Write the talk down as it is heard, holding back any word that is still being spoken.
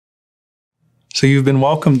So you've been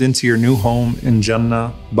welcomed into your new home in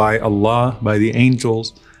Jannah by Allah, by the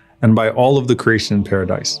angels, and by all of the creation in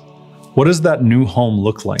paradise. What does that new home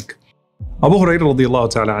look like? Abu Hurairah radiallahu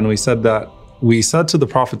ta'ala anhu, he said that we said to the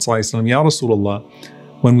Prophet sallallahu alaihi wasallam, Ya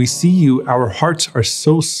Rasulullah, when we see you, our hearts are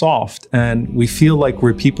so soft and we feel like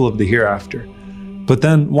we're people of the hereafter. But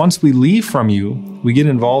then once we leave from you, we get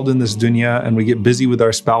involved in this dunya and we get busy with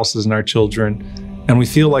our spouses and our children, and we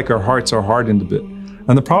feel like our hearts are hardened a bit.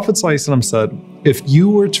 And the Prophet ﷺ said, if you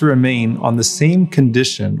were to remain on the same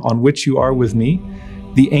condition on which you are with me,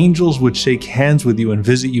 the angels would shake hands with you and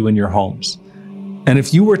visit you in your homes. And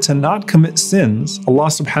if you were to not commit sins, Allah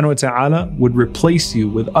subhanahu wa ta'ala would replace you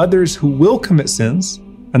with others who will commit sins,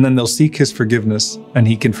 and then they'll seek His forgiveness and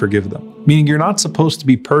He can forgive them. Meaning you're not supposed to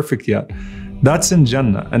be perfect yet. That's in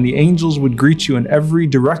Jannah, and the angels would greet you in every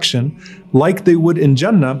direction like they would in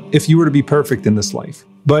Jannah if you were to be perfect in this life.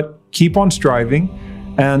 But keep on striving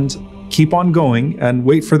and keep on going and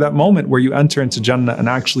wait for that moment where you enter into Jannah and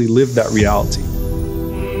actually live that reality.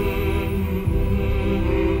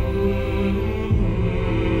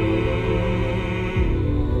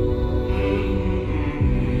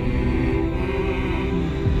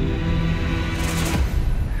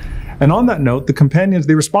 And on that note, the companions,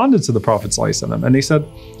 they responded to the Prophet ﷺ and they said,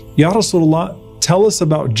 Ya Rasulullah, tell us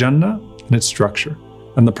about Jannah and its structure.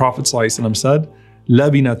 And the Prophet ﷺ said,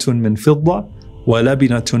 لَبِنَةٌ مِّن فِضَّةٍ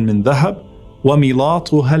وَلَبِنَةٌ مِّن ذَهَبٍ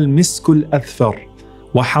وَمِلَاطُهَا الْمِسْكُ الْأَذْفَرُ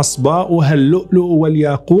وَحَصْبَاؤُهَا اللُّؤْلُؤُ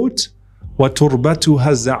وَالْيَاقُوتُ وَتُرْبَتُهَا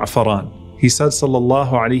الزَّعْفَرَانُ. He said,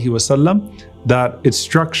 sallallahu alayhi wasallam, that its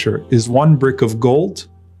structure is one brick of gold,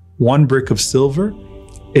 one brick of silver,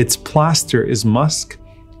 its plaster is musk,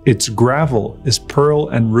 its gravel is pearl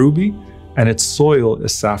and ruby, and its soil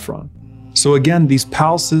is saffron. So again, these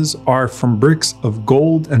palaces are from bricks of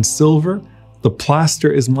gold and silver. The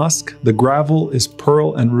plaster is musk, the gravel is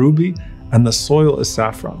pearl and ruby, and the soil is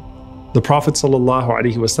saffron. The Prophet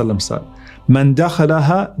ﷺ said, "Man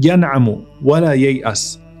dakhalaha yan'amu wa la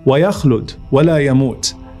yay'as wa yakhlud wa la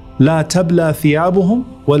yamut, la tabla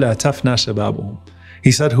thiyabuhum wa la tafna shababuhum."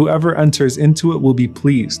 He said, whoever enters into it will be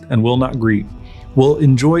pleased and will not grieve, will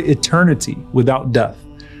enjoy eternity without death.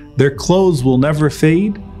 Their clothes will never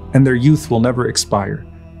fade and their youth will never expire.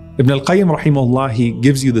 Ibn al-Qayyim rahimahullah, he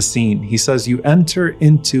gives you the scene. He says you enter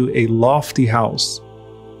into a lofty house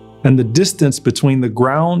and the distance between the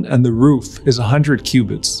ground and the roof is 100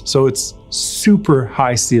 cubits. So it's super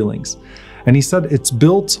high ceilings. And he said it's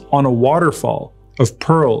built on a waterfall of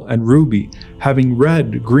pearl and ruby, having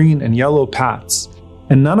red, green, and yellow paths.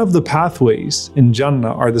 And none of the pathways in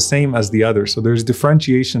Jannah are the same as the others, so there's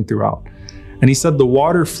differentiation throughout. And he said the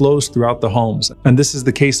water flows throughout the homes. And this is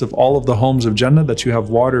the case of all of the homes of Jannah, that you have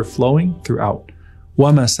water flowing throughout.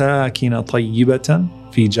 وَمَسَاكِنَ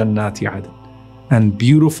طَيِّبَةً فِي جَنَّاتِ عَدْنٍ. And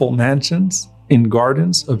beautiful mansions in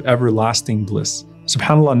gardens of everlasting bliss.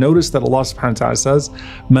 SubhanAllah, notice that Allah subhanahu wa ta'ala says,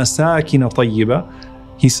 مَسَاكِنَ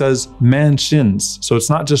طَيِّبَةً. He says mansions. So it's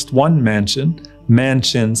not just one mansion,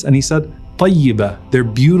 mansions. And he said, طيبة, they're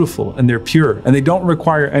beautiful and they're pure and they don't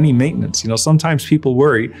require any maintenance. You know, sometimes people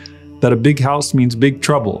worry that a big house means big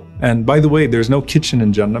trouble. And by the way, there's no kitchen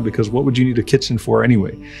in Jannah, because what would you need a kitchen for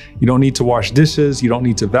anyway? You don't need to wash dishes, you don't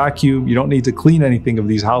need to vacuum, you don't need to clean anything of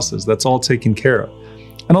these houses. That's all taken care of.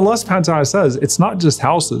 And Allah subhanahu wa ta'ala says it's not just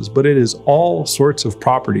houses, but it is all sorts of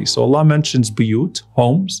property. So Allah mentions buyut,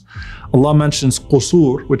 homes. Allah mentions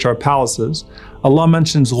qusur, which are palaces. Allah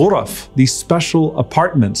mentions ghuraf, these special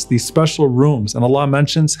apartments, these special rooms. And Allah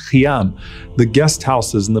mentions khiyam, the guest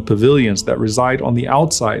houses and the pavilions that reside on the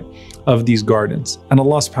outside of these gardens. And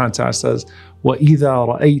Allah subhanahu wa ta'ala says,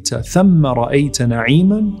 وَإِذَا رَأَيْتَ ثَمَّ رَأَيْتَ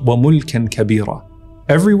نَعِيمًا وَمُلْكًا كَبِيرًا.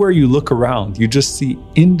 Everywhere you look around, you just see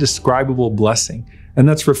indescribable blessing. And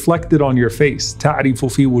that's reflected on your face. تَعْرِفُ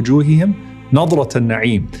فِي وُجُوهِهِمْ نَضْرَةَ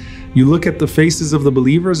النَّعِيمِ. You look at the faces of the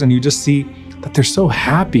believers and you just see that they're so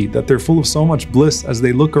happy, that they're full of so much bliss as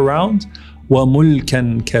they look around.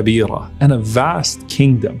 وَمُلْكًا كَبِيرًا. And a vast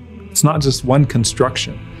kingdom. It's not just one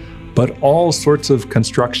construction, but all sorts of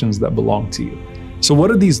constructions that belong to you. So what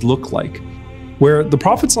do these look like? Where the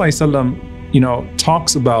Prophet ﷺ,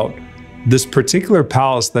 talks about this particular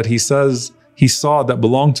palace that he says he saw that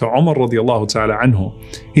belonged to Umar radiallahu ta'ala anhu.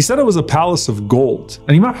 He said it was a palace of gold.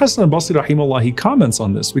 And Imam Hassan al-Basri rahimahullah, he comments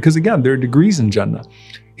on this because again, there are degrees in Jannah.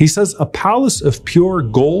 He says a palace of pure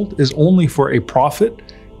gold is only for a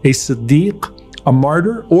prophet, a siddiq, a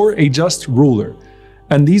martyr, or a just ruler.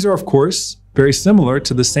 And these are of course very similar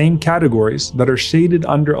to the same categories that are shaded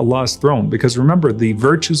under Allah's throne. Because remember, the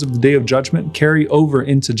virtues of the Day of Judgment carry over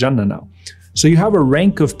into Jannah now. So you have a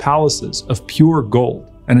rank of palaces of pure gold.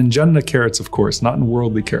 And in Jannah carats, of course, not in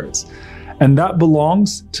worldly carats. And that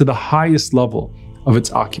belongs to the highest level of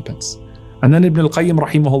its occupants. And then Ibn al-Qayyim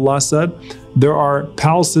rahimahullah said, there are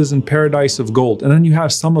palaces in paradise of gold, and then you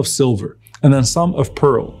have some of silver, and then some of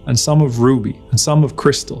pearl, and some of ruby, and some of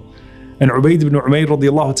crystal. And Ubayd ibn Umayr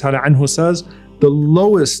radiallahu ta'ala anhu says, the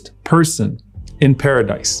lowest person in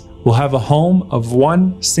paradise will have a home of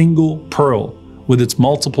one single pearl with its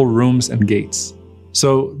multiple rooms and gates.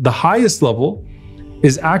 So the highest level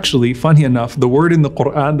is actually, funny enough, the word in the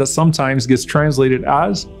Quran that sometimes gets translated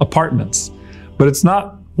as apartments. But it's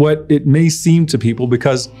not what it may seem to people,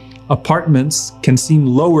 because apartments can seem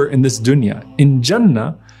lower in this dunya. In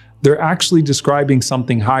Jannah, they're actually describing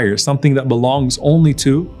something higher, something that belongs only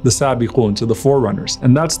to the sabiqun, to the forerunners.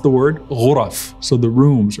 And that's the word ghuraf, so the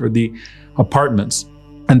rooms or the apartments.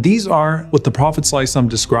 And these are what the Prophet ﷺ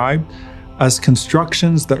described as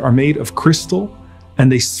constructions that are made of crystal,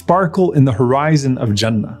 and they sparkle in the horizon of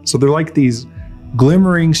Jannah. So they're like these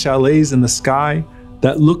glimmering chalets in the sky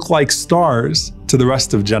that look like stars to the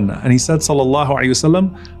rest of Jannah. And he said, sallallahu alayhi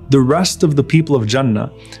wasallam, the rest of the people of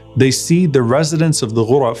Jannah, they see the residents of the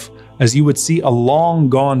ghuraf as you would see a long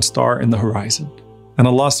gone star in the horizon. And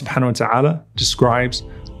Allah subhanahu wa ta'ala describes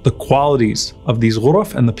the qualities of these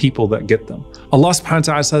ghuraf and the people that get them. Allah subhanahu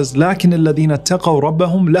wa ta'ala says, لَكِنَّ الَّذِينَ اتَّقَوْا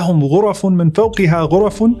رَبَّهُمْ لَهُمْ غُرَفٌ مِّن فَوْقِهَا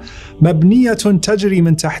غُرَفٌ مَبْنِيَّةٌ تَجْرِي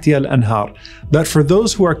مِن تَحْتِهَا الْأَنْهَارِ. That for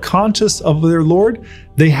those who are conscious of their Lord,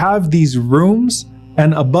 they have these rooms,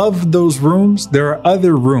 and above those rooms there are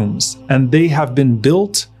other rooms, and they have been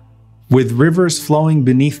built with rivers flowing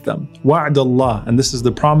beneath them. وَعْدَ اللَّهِ, and this is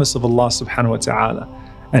the promise of Allah subhanahu wa ta'ala,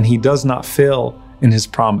 and He does not fail in His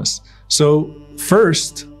promise. So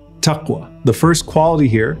first, taqwa. The first quality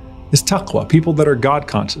here is taqwa, people that are God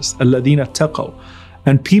conscious, الَّذِينَ اتَّقَوْا.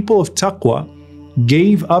 And people of taqwa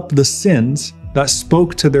gave up the sins that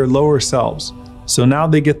spoke to their lower selves. So now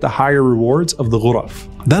they get the higher rewards of the ghuraf.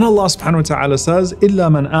 Then Allah subhanahu wa ta'ala says,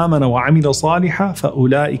 إِلَّا مَنْ آمَنَ وَعَمِلَ صَالِحًا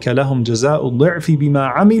فَأُولَٰئِكَ لَهُمْ جَزَاءُ الضِّعْفِ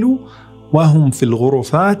بِمَا عَمِلُوا وَهُمْ فِي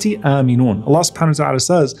الْغُرُفَاتِ آمِنُونَ. Allah subhanahu wa ta'ala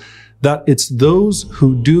says that it's those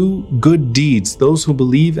who do good deeds, those who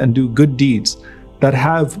believe and do good deeds, that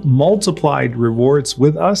have multiplied rewards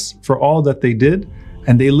with us for all that they did,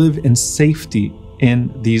 and they live in safety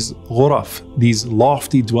in these ghuraf, these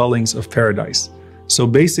lofty dwellings of paradise. So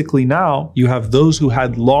basically now you have those who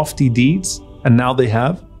had lofty deeds, and now they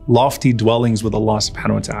have lofty dwellings with Allah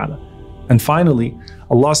subhanahu wa ta'ala. And finally,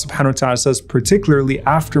 Allah subhanahu wa ta'ala says, particularly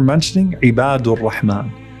after mentioning Ibadur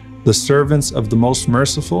Rahman, the servants of the Most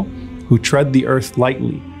Merciful who tread the earth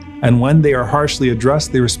lightly, and when they are harshly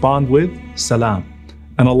addressed, they respond with salam.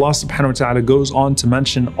 And Allah subhanahu wa ta'ala goes on to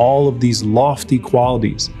mention all of these lofty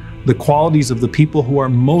qualities, the qualities of the people who are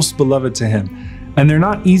most beloved to Him. And they're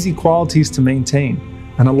not easy qualities to maintain.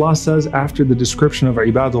 And Allah says after the description of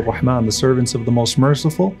Ibadur Rahman, the servants of the Most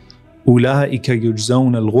Merciful, أُولَٰئِكَ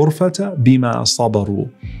يُجْزَوْنَ الْغُرْفَةَ بِمَا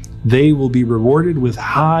صَبَرُوا. They will be rewarded with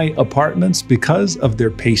high apartments because of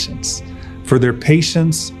their patience. For their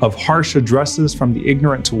patience of harsh addresses from the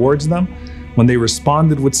ignorant towards them, when they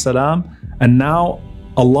responded with salam, and now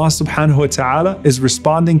Allah subhanahu wa ta'ala is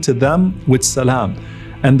responding to them with salam.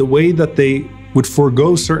 And the way that they would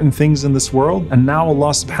forego certain things in this world, and now Allah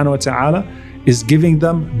subhanahu wa ta'ala is giving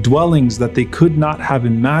them dwellings that they could not have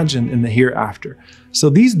imagined in the hereafter. So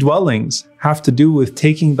these dwellings have to do with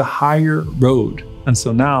taking the higher road. And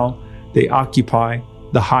so now they occupy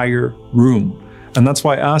the higher room. And that's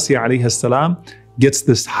why Asya alayhi salam gets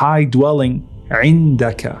this high dwelling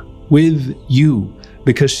indaka, with you,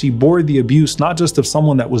 because she bore the abuse not just of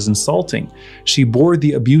someone that was insulting, she bore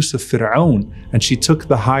the abuse of Fir'aun, and she took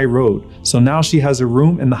the high road. So now she has a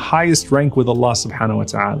room in the highest rank with Allah subhanahu wa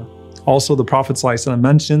ta'ala. Also, the Prophet ﷺ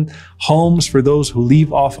mentioned homes for those who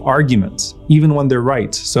leave off arguments, even when they're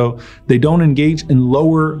right. So they don't engage in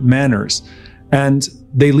lower manners, and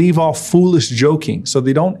they leave off foolish joking. So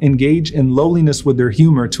they don't engage in lowliness with their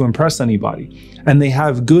humor to impress anybody. And they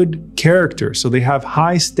have good character. So they have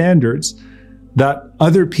high standards that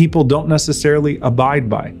other people don't necessarily abide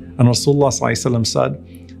by. And Rasulullah ﷺ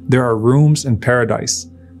said, there are rooms in paradise,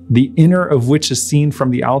 the inner of which is seen from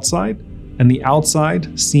the outside, and the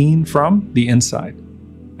outside seen from the inside.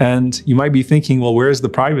 And you might be thinking, well, where's the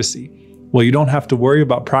privacy? Well, you don't have to worry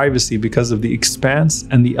about privacy because of the expanse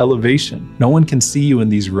and the elevation. No one can see you in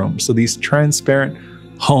these rooms. So these transparent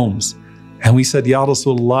homes. And we said, Ya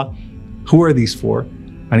Rasulullah, who are these for?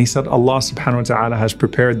 And he said, Allah subhanahu wa ta'ala has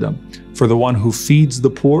prepared them for the one who feeds the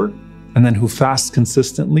poor, and then who fasts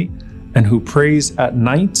consistently, and who prays at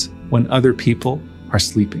night when other people are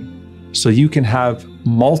sleeping. So you can have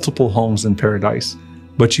multiple homes in paradise,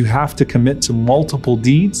 but you have to commit to multiple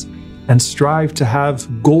deeds and strive to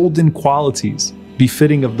have golden qualities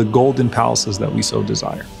befitting of the golden palaces that we so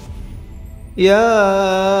desire. يا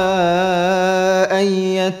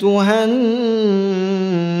أيتها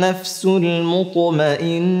النفس المطمئنة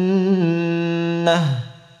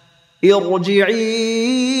ارجعي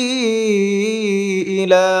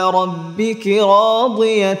إلى ربك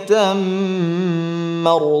راضية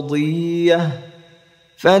مرضية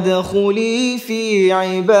فادخلي في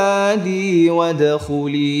عبادي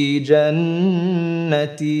وادخلي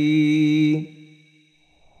جنتي.